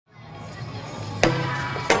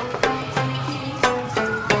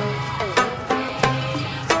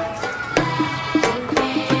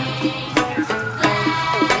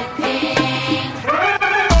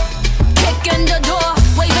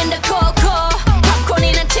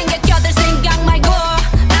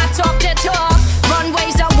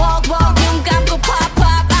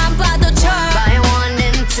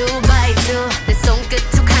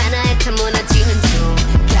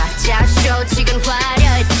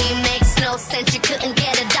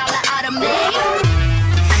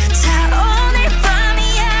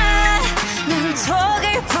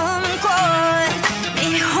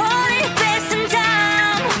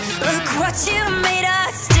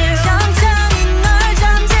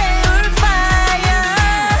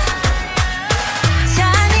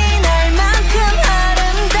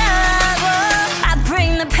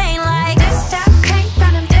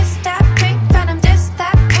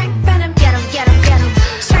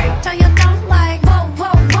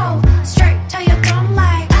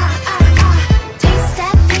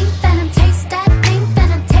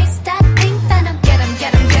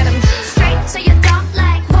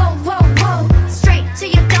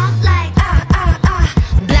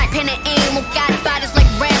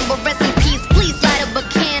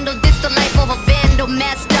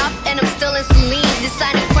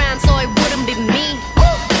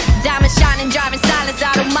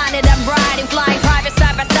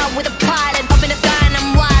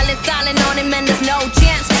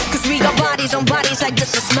body's like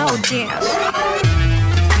just a slow dance.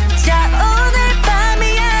 자 오늘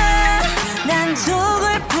밤이야 난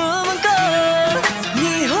독을 품은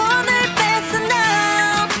꽃네 혼을 뺏어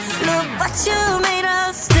now Look what you made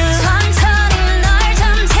us do 천천히 널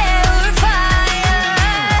잠재울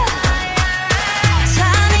fire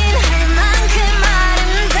잔인할 만큼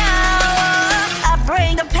아름다워 I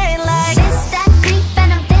bring the pain like This that pink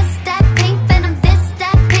venom This that pink venom This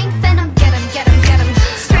that pink venom Get 'em, get 'em, get 'em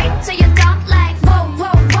Straight to your dump like Whoa,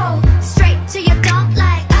 whoa, whoa Straight to your dump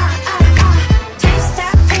like Taste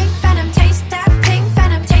that pink venom Taste that pink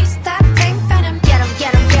venom Taste that pink venom Get 'em,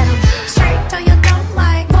 get 'em, get 'em Straight to your dump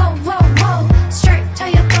like Whoa, whoa, whoa Straight to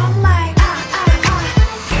your dump like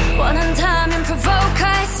원한다면 provoke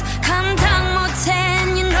us 감당 못해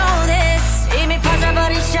and you know this 이미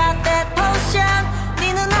퍼져버린 shot that potion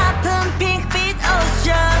네 눈아픈 핑크빛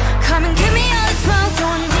ocean Come and give me all the smoke 돈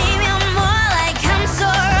니면 more like I'm so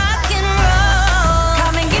rock and roll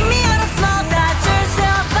Come and give me all the smoke 다 줄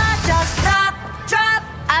세워봐 just stop drop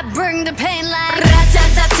I bring the pain like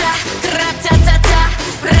Ra-ta-ta-ta Ra-ta-ta-ta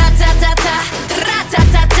Ra-ta-ta-ta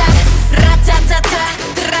Ra-ta-ta-ta Ra-ta-ta-ta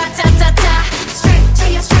Ra-ta-ta-ta Straight to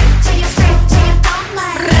your dump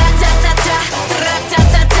like Ra-ta-ta-ta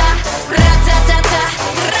Ra-ta-ta-ta Ra-ta-ta-ta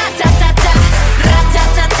Ra-ta-ta-ta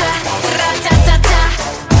Ra-ta-ta-ta Ra-ta-ta-ta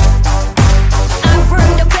I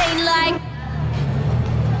bring the pain like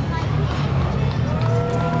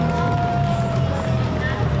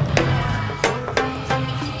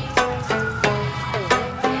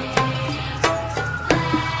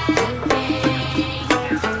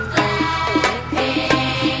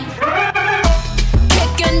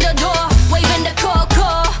Kicking the door, waving the coco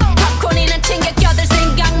팝콘이나 챙겨 껴들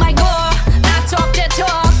생각 말고 I talk that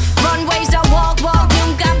talk, runways I walk walk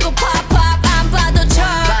눈 감고 pop pop 안 봐도 쳐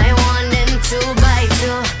By one and two by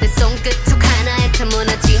two 내 손끝 툭 하나에 다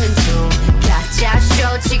무너지는 중 가짜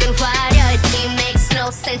쇼 지금 화려해 It makes no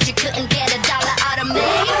sense you couldn't get a dollar out of me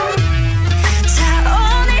자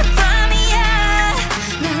오늘 밤이야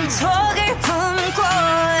난 독을 품은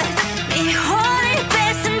꽃네 혼을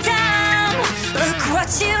뺏은 다음 Look what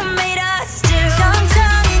you made us do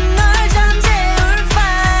천천히 널 잠재울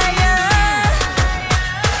fire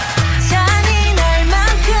잔인할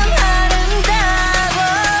만큼 아름다워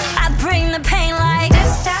I bring the pain like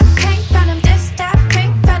This that pink venom This that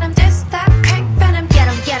pink venom This that pink venom Get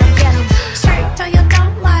 'em, get 'em, get 'em Straight to your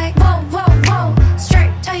dump like Whoa, whoa, whoa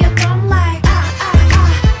Straight to your dump like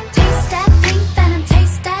Taste that pink venom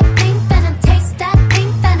Taste that pink venom Taste that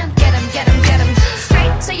pink venom Get 'em, get 'em, get 'em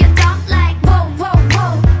Straight to your dump like Whoa, whoa,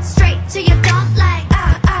 whoa Straight to your dump like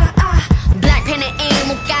Blackpink and aim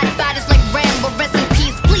who got bodies like Rambo Rest in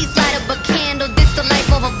peace, please light up a candle This the life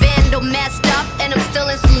of a vandal Messed up and I'm still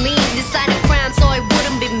in saline Deciding crime so it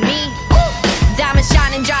wouldn't be me Diamond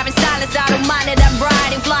shining, driving silence I don't mind it, I'm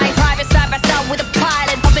riding Flying private side by side with a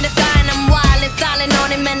pilot Up in the sky and I'm wildin' Styling on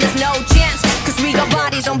him and there's no chance Cause we got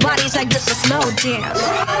bodies on bodies like just a slow dance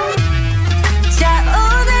자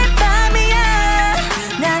오늘 밤이야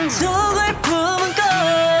난 독을 품은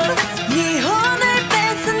꽃네 혼을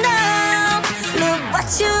뺏어 now Look what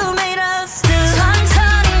you made us do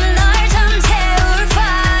천천히 널 잠재울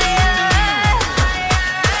fire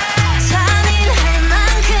잔인할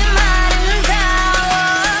만큼 아름다워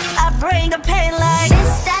I bring the pain like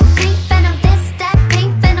This that pink venom This that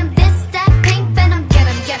pink venom This that pink venom Get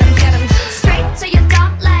 'em, get 'em, get 'em Straight to your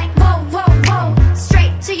dump like Whoa, whoa, whoa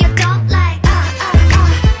Straight to your dump like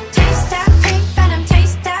Taste that pink venom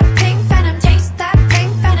Taste that pink venom Taste that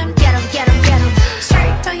pink venom Get 'em, get 'em, get 'em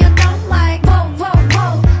Straight to your dump like Whoa, whoa,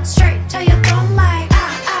 whoa Straight to your dump like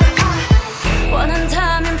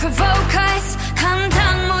원한다면 provoke us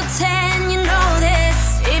감당 못해 and you know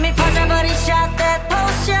this 이미 퍼져버린 shot that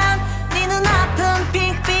potion 네 눈아픈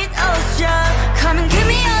핑크빛 ocean Come and give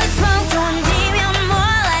me all the smoke 돈 니면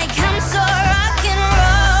more like I'm so rock and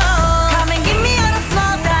roll Come and give me all the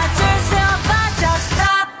smoke 다 줄 세워봐 just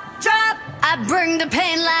stop drop I bring the pain